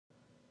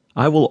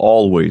I will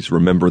always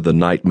remember the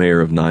nightmare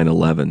of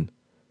 9/11.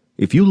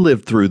 If you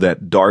lived through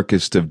that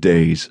darkest of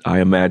days, I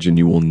imagine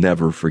you will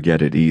never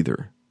forget it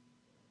either.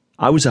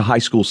 I was a high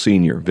school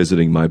senior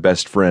visiting my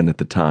best friend at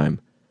the time.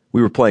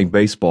 We were playing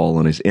baseball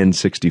on his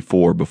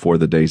N64 before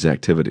the day's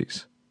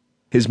activities.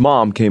 His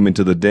mom came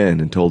into the den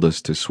and told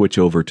us to switch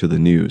over to the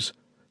news.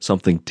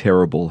 Something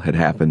terrible had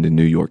happened in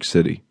New York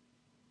City.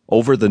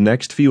 Over the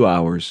next few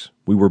hours,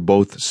 we were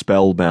both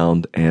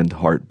spellbound and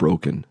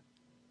heartbroken.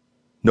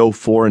 No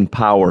foreign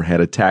power had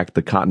attacked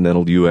the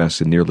continental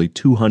U.S. in nearly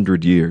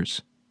 200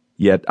 years.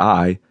 Yet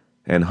I,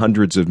 and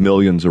hundreds of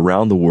millions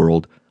around the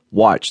world,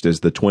 watched as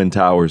the Twin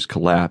Towers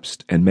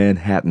collapsed and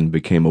Manhattan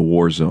became a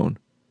war zone.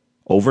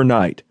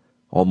 Overnight,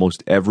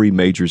 almost every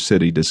major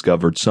city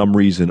discovered some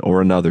reason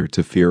or another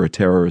to fear a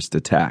terrorist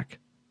attack,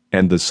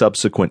 and the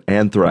subsequent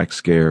anthrax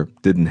scare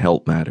didn't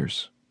help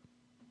matters.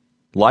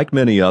 Like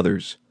many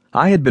others,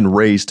 I had been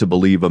raised to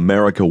believe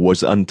America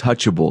was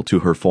untouchable to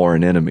her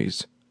foreign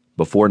enemies.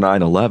 Before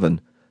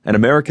 9/11, an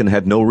American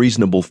had no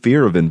reasonable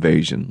fear of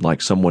invasion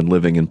like someone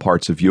living in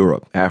parts of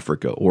Europe,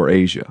 Africa, or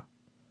Asia.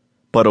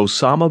 But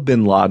Osama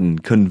bin Laden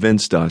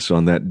convinced us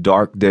on that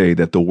dark day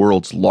that the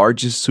world's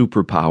largest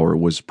superpower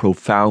was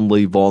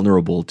profoundly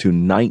vulnerable to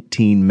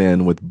 19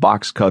 men with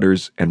box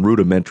cutters and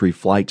rudimentary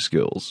flight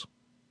skills.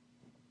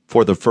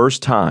 For the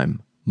first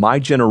time, my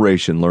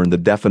generation learned the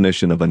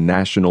definition of a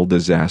national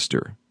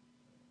disaster.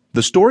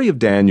 The story of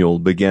Daniel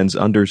begins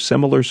under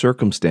similar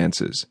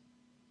circumstances.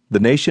 The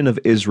nation of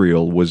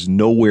Israel was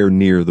nowhere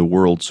near the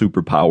world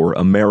superpower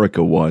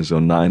America was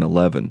on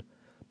 9/11,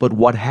 but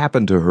what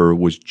happened to her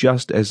was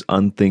just as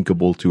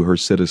unthinkable to her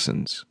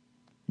citizens.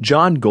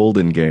 John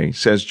Goldingay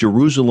says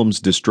Jerusalem's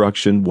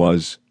destruction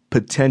was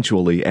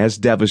potentially as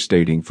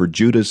devastating for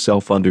Judah's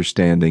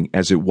self-understanding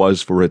as it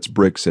was for its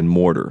bricks and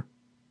mortar.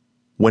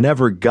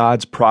 Whenever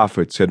God's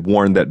prophets had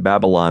warned that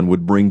Babylon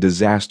would bring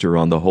disaster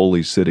on the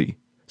holy city,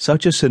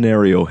 such a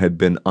scenario had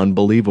been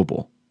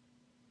unbelievable.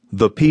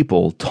 The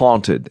people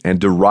taunted and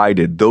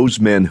derided those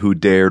men who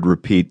dared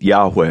repeat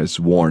Yahweh's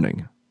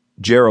warning.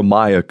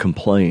 Jeremiah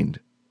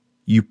complained,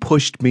 "You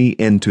pushed me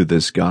into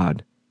this,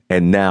 God,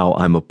 and now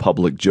I'm a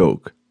public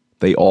joke.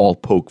 They all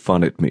poke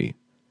fun at me."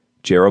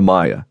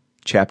 Jeremiah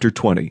chapter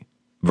 20,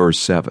 verse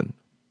 7.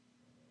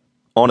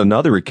 On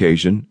another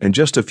occasion, and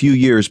just a few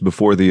years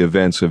before the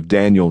events of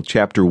Daniel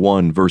chapter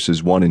 1,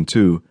 verses 1 and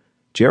 2,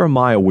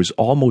 Jeremiah was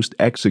almost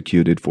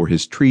executed for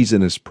his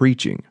treasonous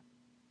preaching.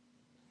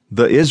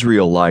 The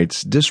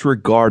Israelites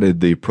disregarded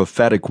the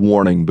prophetic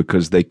warning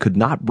because they could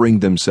not bring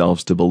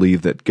themselves to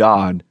believe that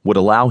God would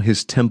allow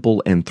his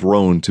temple and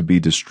throne to be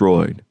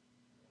destroyed.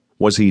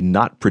 Was he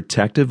not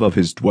protective of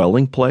his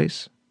dwelling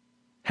place?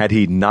 Had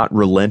he not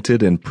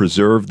relented and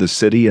preserved the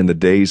city in the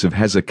days of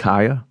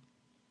Hezekiah?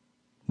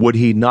 Would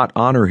he not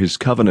honor his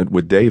covenant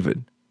with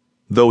David?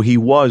 Though he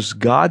was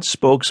God's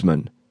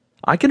spokesman,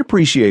 I can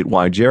appreciate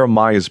why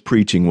Jeremiah's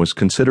preaching was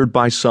considered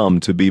by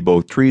some to be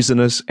both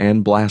treasonous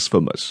and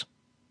blasphemous.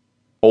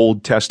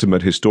 Old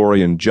Testament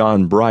historian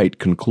John Bright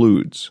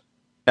concludes,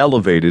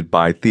 "Elevated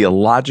by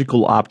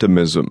theological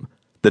optimism,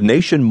 the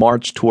nation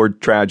marched toward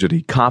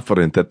tragedy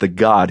confident that the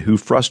God who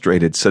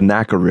frustrated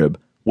Sennacherib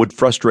would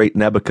frustrate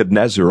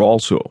Nebuchadnezzar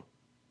also.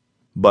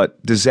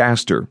 But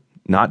disaster,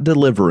 not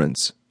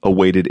deliverance,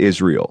 awaited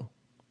Israel.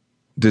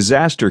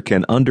 Disaster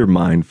can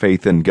undermine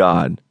faith in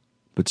God,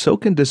 but so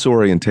can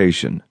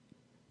disorientation.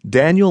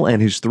 Daniel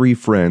and his 3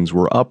 friends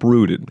were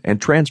uprooted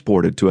and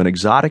transported to an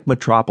exotic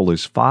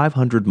metropolis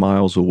 500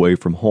 miles away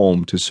from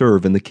home to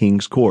serve in the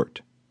king's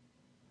court.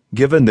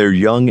 Given their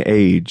young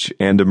age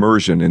and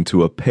immersion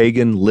into a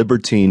pagan,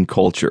 libertine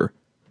culture,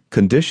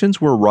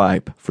 conditions were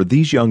ripe for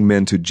these young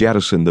men to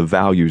jettison the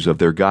values of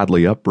their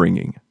godly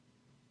upbringing.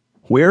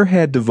 Where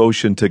had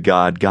devotion to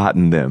God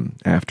gotten them,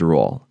 after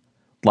all?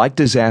 Like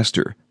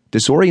disaster,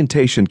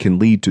 disorientation can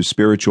lead to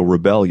spiritual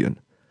rebellion.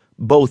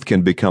 Both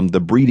can become the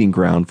breeding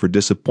ground for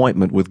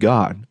disappointment with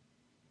God.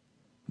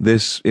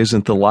 This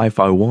isn't the life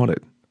I wanted.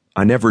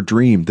 I never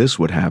dreamed this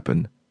would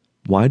happen.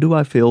 Why do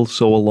I feel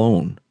so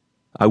alone?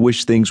 I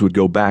wish things would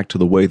go back to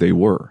the way they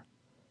were.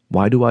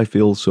 Why do I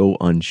feel so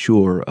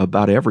unsure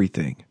about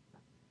everything?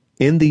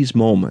 In these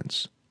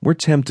moments, we're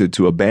tempted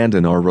to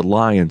abandon our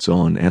reliance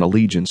on and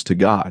allegiance to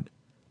God.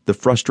 The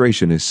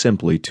frustration is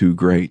simply too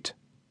great.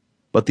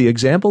 But the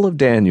example of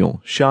Daniel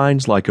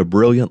shines like a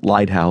brilliant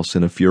lighthouse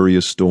in a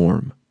furious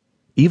storm.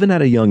 Even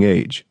at a young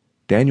age,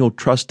 Daniel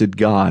trusted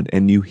God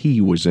and knew he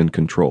was in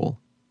control.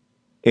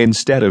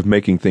 Instead of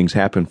making things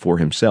happen for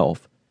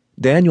himself,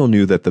 Daniel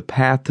knew that the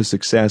path to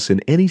success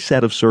in any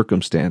set of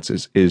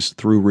circumstances is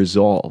through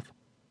resolve,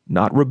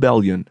 not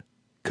rebellion,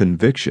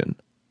 conviction,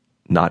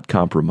 not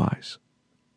compromise.